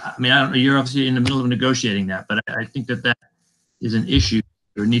I mean, I don't know, you're obviously in the middle of negotiating that, but I think that is an issue.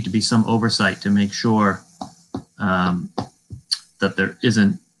 There need to be some oversight to make sure that there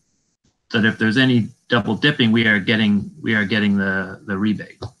isn't, that if there's any double dipping, we are getting the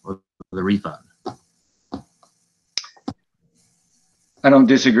rebate or the refund. I don't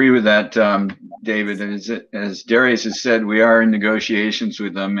disagree with that, David. As Darius has said, we are in negotiations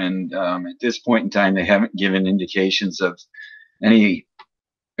with them, and at this point in time, they haven't given indications of any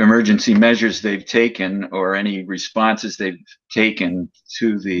emergency measures they've taken or any responses they've taken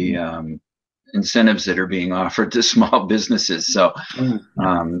to the incentives that are being offered to small businesses. So,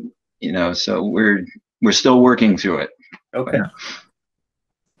 so we're still working through it. Okay.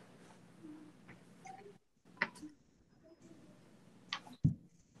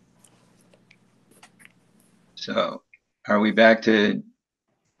 So, are we back to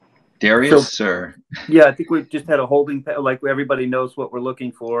Darius, or? Yeah, I think we've just had a holding, like everybody knows what we're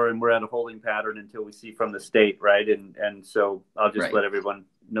looking for, and we're at a holding pattern until we see from the state, right? And so I'll just let everyone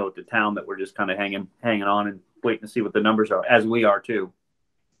know at the town that we're just kind of hanging on and waiting to see what the numbers are, as we are too.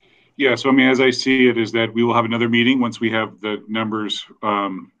 Yeah, so I mean, as I see it, is that we will have another meeting once we have the numbers. I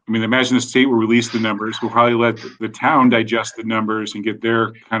mean, imagine the state will release the numbers. We'll probably let the town digest the numbers and get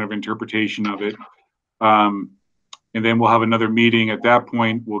their kind of interpretation of it. And then we'll have another meeting. At that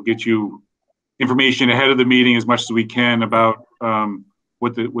point, we'll get you information ahead of the meeting as much as we can about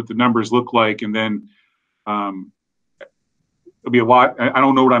what the numbers look like. And then there'll be a lot. I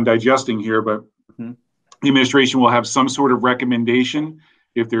don't know what I'm digesting here, but the administration will have some sort of recommendation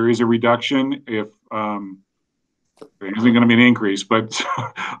if there is a reduction. If there isn't going to be an increase, but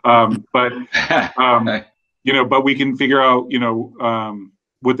but we can figure out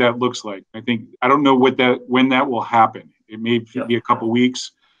what that looks like. I don't know when that will happen. It may be a couple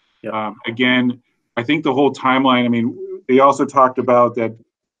weeks. Again, I think the whole timeline, I mean, they also talked about that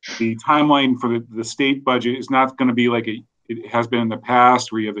the timeline for the state budget is not going to be like it has been in the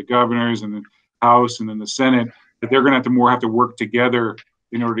past, where you have the governors and the House and then the Senate, that they're going to have to work together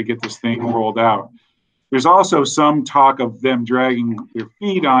in order to get this thing rolled out. There's also some talk of them dragging their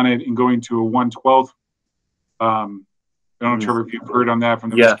feet on it and going to a 1/12. I don't know, Trevor, if you've heard on that from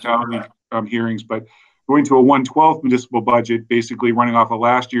the municipality hearings, but going to a 1/12 municipal budget, basically running off of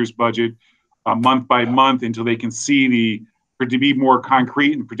last year's budget month by month until they can see to be more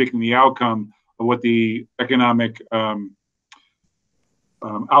concrete in predicting the outcome of what the economic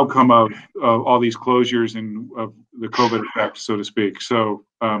outcome of all these closures and of the COVID effect, so to speak. So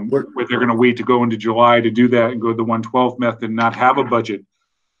they're going to wait to go into July to do that and go to the 1/12 method and not have a budget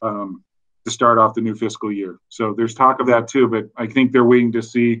to start off the new fiscal year. So there's talk of that too, but I think they're waiting to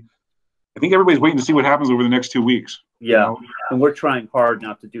see. I think everybody's waiting to see what happens over the next 2 weeks. Yeah, you know? And we're trying hard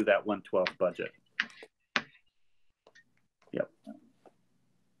not to do that 1/12 budget. Yep.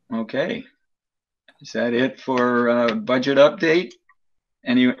 Okay. Is that it for budget update?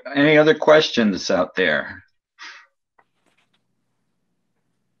 Any other questions out there?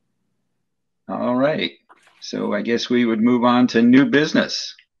 All right. So I guess we would move on to new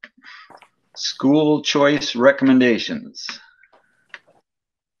business. School choice recommendations.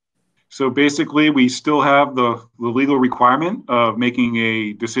 So basically, we still have the legal requirement of making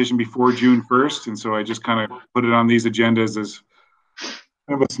a decision before June 1st. And so I just kind of put it on these agendas as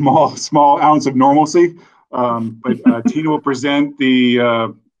kind of a small ounce of normalcy. But Tina will present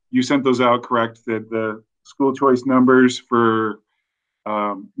you sent those out, correct, that the school choice numbers for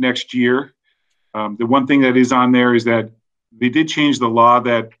next year. The one thing that is on there is that they did change the law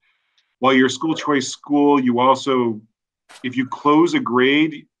that while you're a school choice school, you also, if you close a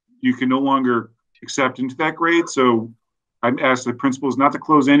grade, you can no longer accept into that grade. So I asked the principals not to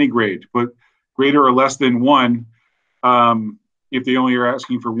close any grade, but greater or less than 1, if they only are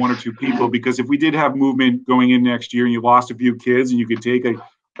asking for 1 or 2 people, because if we did have movement going in next year and you lost a few kids and you could take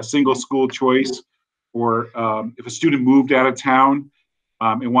a single school choice, or if a student moved out of town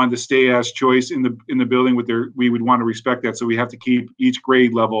and wanted to stay as choice in the building we would want to respect that. So we have to keep each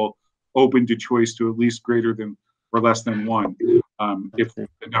grade level open to choice to at least greater than or less than 1 if the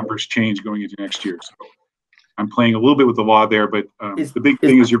numbers change going into next year. So I'm playing a little bit with the law there, but the big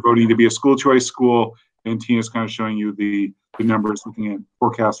thing is you're voting to be a school choice school, and Tina's kind of showing you the numbers looking at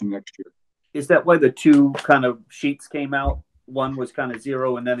forecasting next year. Is that why the 2 kind of sheets came out? One was kind of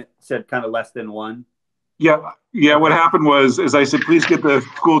 0 and then it said kind of less than 1? Yeah. What happened was, as I said, please get the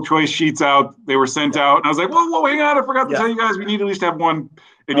school choice sheets out. They were sent out, and I was like, whoa, hang on! I forgot to tell you guys we need to at least have 1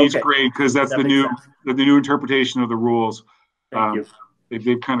 in each grade because that's the new interpretation of the rules. Thank you.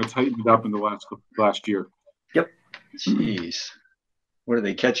 They've kind of tightened it up in the last year. Yep. Jeez, what are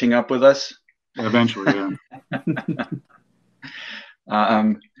they catching up with us? Eventually,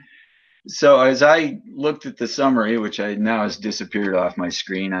 yeah. So as I looked at the summary, which I now has disappeared off my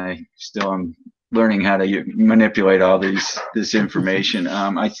screen, I still am learning how to manipulate all this information.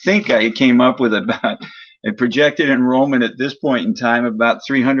 I think I came up with about a projected enrollment at this point in time of about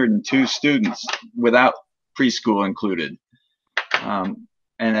 302 students without preschool included.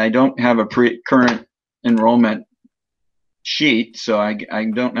 And I don't have a current enrollment sheet, so I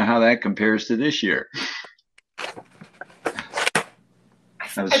don't know how that compares to this year.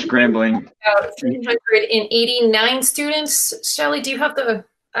 I was scrambling. About 389 students. Shelley, do you have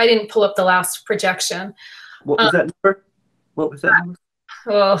I didn't pull up the last projection. What was that number? What was that number?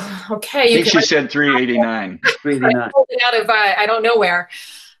 Oh, okay. I think she said 389. 389. I pulled it out of I don't know where.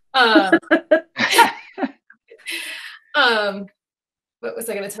 What was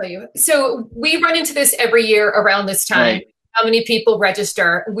I going to tell you? So we run into this every year around this time. Right. How many people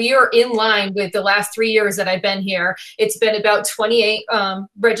register? We are in line with the last 3 years that I've been here. It's been about 28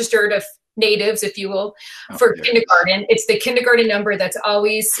 registered of natives, if you will, for kindergarten. It's the kindergarten number that's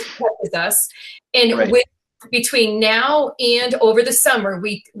always kept with us. And between now and over the summer,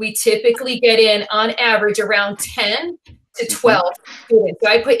 we typically get in on average around 10 to 12 students. So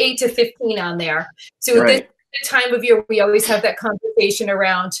I put 8 to 15 on there. So this time of year, we always have that conversation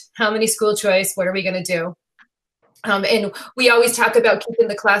around how many school choice, what are we going to do? And we always talk about keeping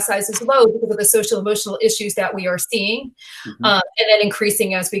the class sizes low because of the social emotional issues that we are seeing, and then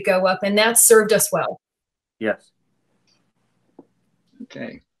increasing as we go up. And that's served us well. Yes.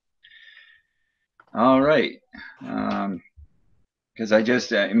 Okay. All right. Because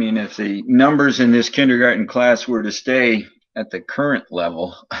I mean, if the numbers in this kindergarten class were to stay at the current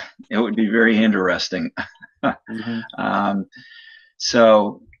level, it would be very interesting.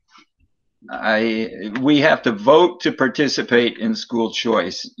 So we have to vote to participate in school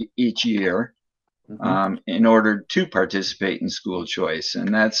choice each year in order to participate in school choice.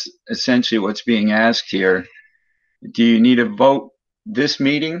 And that's essentially what's being asked here. Do you need a vote this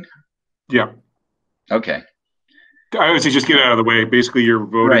meeting? Yeah. Okay. I would say just get it out of the way. Basically, you're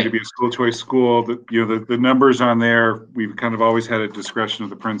voting to be a school choice school. The numbers on there, we've kind of always had a discretion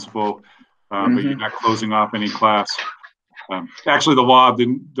of the principal, but you're not closing off any class. Actually, the law,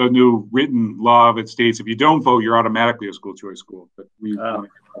 the new written law of it states if you don't vote, you're automatically a school choice school. But we want to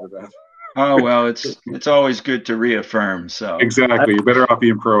get out of that. Oh well, it's always good to reaffirm. So exactly, you're better off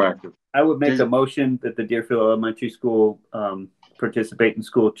being proactive. I would make a motion that the Deerfield Elementary School participate in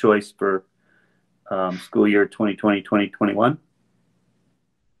school choice for school year 2020-2021.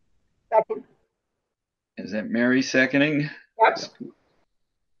 Second. Is that Mary seconding? Yep.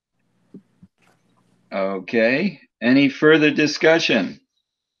 Okay. Any further discussion?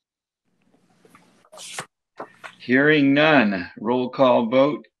 Hearing none. Roll call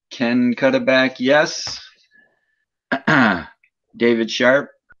vote. Ken Cuddeback, yes. David Sharp,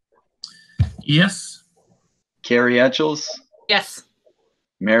 Yes. Carrie Etchells, Yes.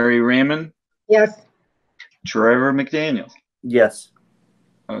 Mary Raymond, Yes. Trevor McDaniel. Yes.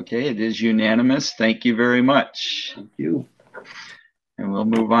 Okay, it is unanimous. Thank you very much. Thank you. And we'll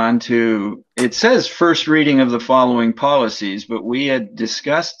move on to, it says first reading of the following policies, but we had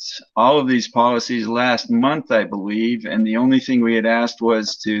discussed all of these policies last month, I believe, and the only thing we had asked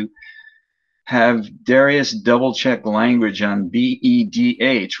was to have Darius double check language on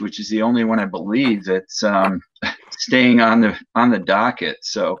BEDH, which is the only one I believe that's staying on the docket.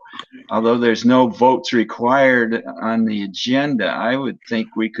 So although there's no votes required on the agenda, I would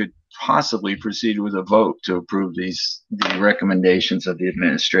think we could possibly proceed with a vote to approve the recommendations of the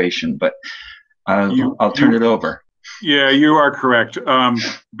administration, but I'll turn it over. Yeah, you are correct.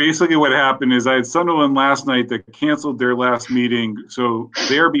 Basically what happened is I had Sunderland last night that canceled their last meeting. So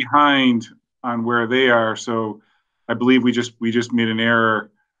they're behind on where they are. So I believe we just made an error.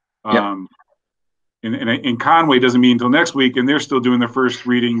 Yep. And Conway doesn't meet until next week, and they're still doing the first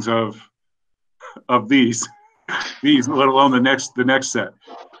readings of these, let alone the next set.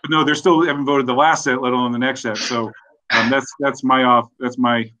 But no, they're still haven't voted the last set, let alone the next set. So that's my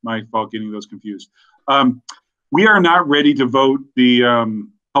fault getting those confused. We are not ready to vote the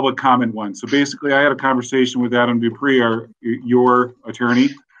public comment one. So basically, I had a conversation with Adam Dupree, your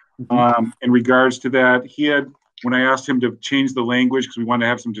attorney, in regards to that. He had, when I asked him to change the language because we wanted to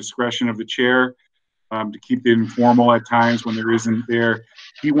have some discretion of the chair to keep it informal at times when there isn't there,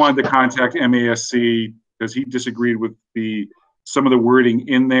 he wanted to contact MASC because he disagreed with some of the wording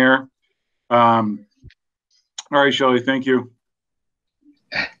in there. All right, Shelley, thank you.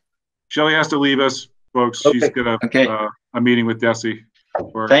 Shelley has to leave us, folks. Okay. She's got a meeting with Desi.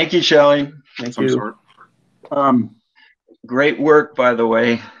 Thank you, Shelley. Thank some you. sort. Great work, by the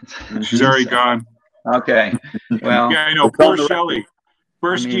way. She's already gone. Okay. Well, Yeah, I know. Poor Shelley.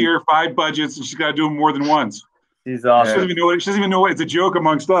 First year, 5 budgets, and she's got to do them more than once. She's She awesome. doesn't even know what it's a joke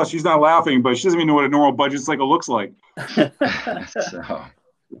amongst us. She's not laughing, but she doesn't even know what a normal budget cycle looks like. so,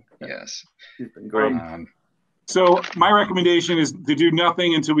 yes. She's been great. So my recommendation is to do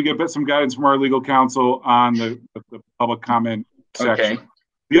nothing until we get some guidance from our legal counsel on the public comment section. Okay.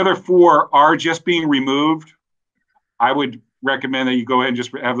 The other 4 are just being removed. I would recommend that you go ahead and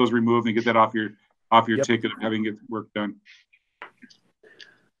just have those removed and get that off your Yep. ticket of having it work done.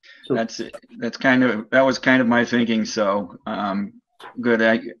 So, that was kind of my thinking. So good.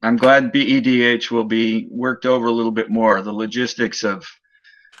 I'm glad BEDH will be worked over a little bit more. The logistics of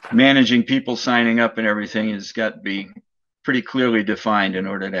managing people signing up and everything has got to be pretty clearly defined in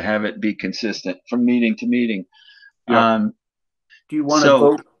order to have it be consistent from meeting to meeting. Yeah. do you want to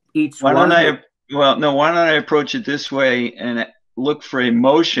vote each why one? don't I approach it this way and look for a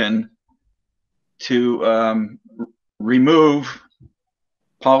motion to remove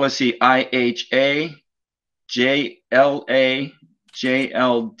policy IHA, JLA,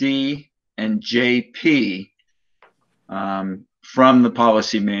 JLD, and JP from the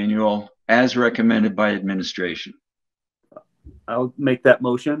policy manual as recommended by administration. I'll make that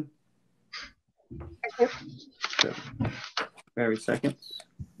motion. Mary seconds.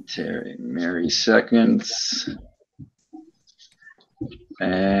 Mary seconds.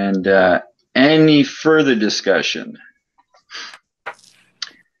 And any further discussion?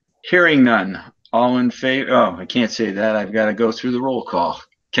 Hearing none. All in favor? Oh, I can't say that. I've got to go through the roll call.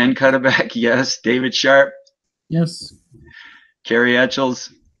 Ken Cuddeback, yes. David Sharp? Yes. Carrie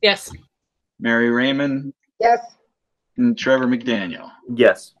Etchells? Yes. Mary Raymond? Yes. And Trevor McDaniel?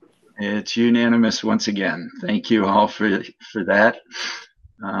 Yes. It's unanimous once again. Thank you all for that.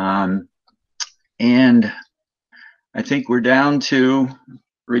 And I think we're down to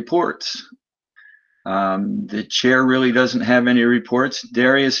reports. The chair really doesn't have any reports.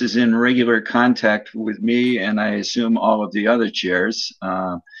 Darius is in regular contact with me, and I assume all of the other chairs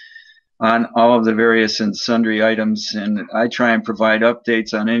on all of the various and sundry items, and I try and provide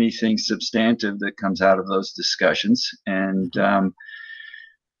updates on anything substantive that comes out of those discussions. And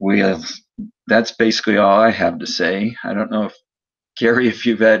that's basically all I have to say. I don't know if, Carrie, if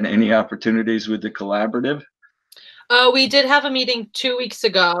you've had any opportunities with the collaborative. We did have a meeting 2 weeks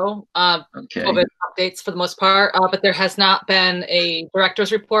ago. Okay. COVID updates for the most part, but there has not been a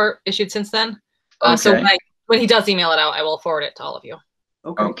director's report issued since then. So Okay. when he does email it out, I will forward it to all of you.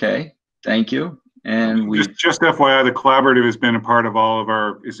 Okay. Thank you. And we just FYI, the collaborative has been a part of all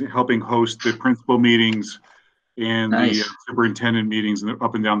of is helping host the principal meetings and the superintendent meetings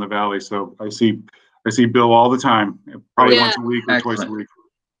up and down the valley. So I see Bill all the time, probably once a week or twice a week.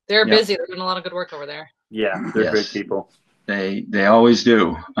 They're busy. They're doing a lot of good work over there. Yeah, they're great people. They always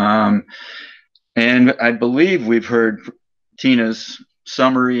do. And I believe we've heard Tina's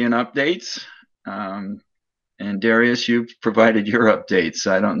summary and updates. And Darius, you've provided your updates.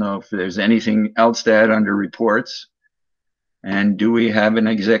 I don't know if there's anything else to add under reports. And do we have an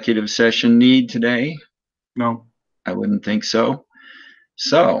executive session need today? No. I wouldn't think so.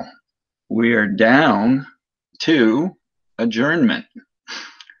 So we are down to adjournment.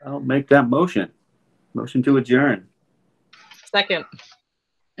 I'll make that motion. Motion to adjourn. Second.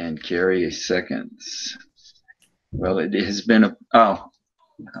 And Carrie seconds. Well, it has been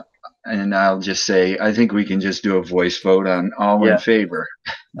and I'll just say, I think we can just do a voice vote on all in favor.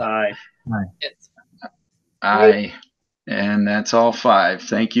 Aye. Aye. And that's all 5.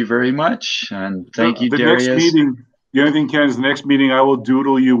 Thank you very much. And thank you, Darius. Next meeting, the only thing, Ken, is the next meeting I will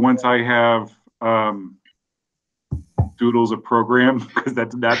doodle you once I have doodles a program, because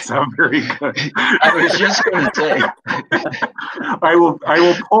that sounds very good. I was just going to say. I will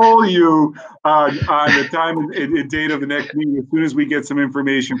poll you on the time and date of the next meeting as soon as we get some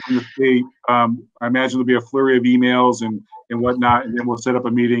information from the state. I imagine there'll be a flurry of emails and whatnot, and then we'll set up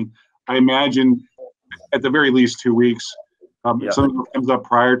a meeting. I imagine at the very least 2 weeks. If something comes up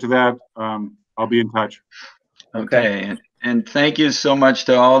prior to that, I'll be in touch. Okay. And thank you so much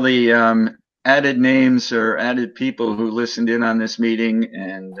to all the added names or added people who listened in on this meeting.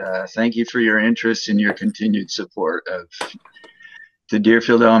 And thank you for your interest and your continued support of the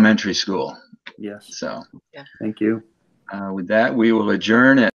Deerfield Elementary School. Yes. So thank you. With that, we will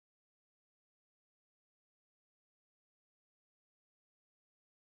adjourn at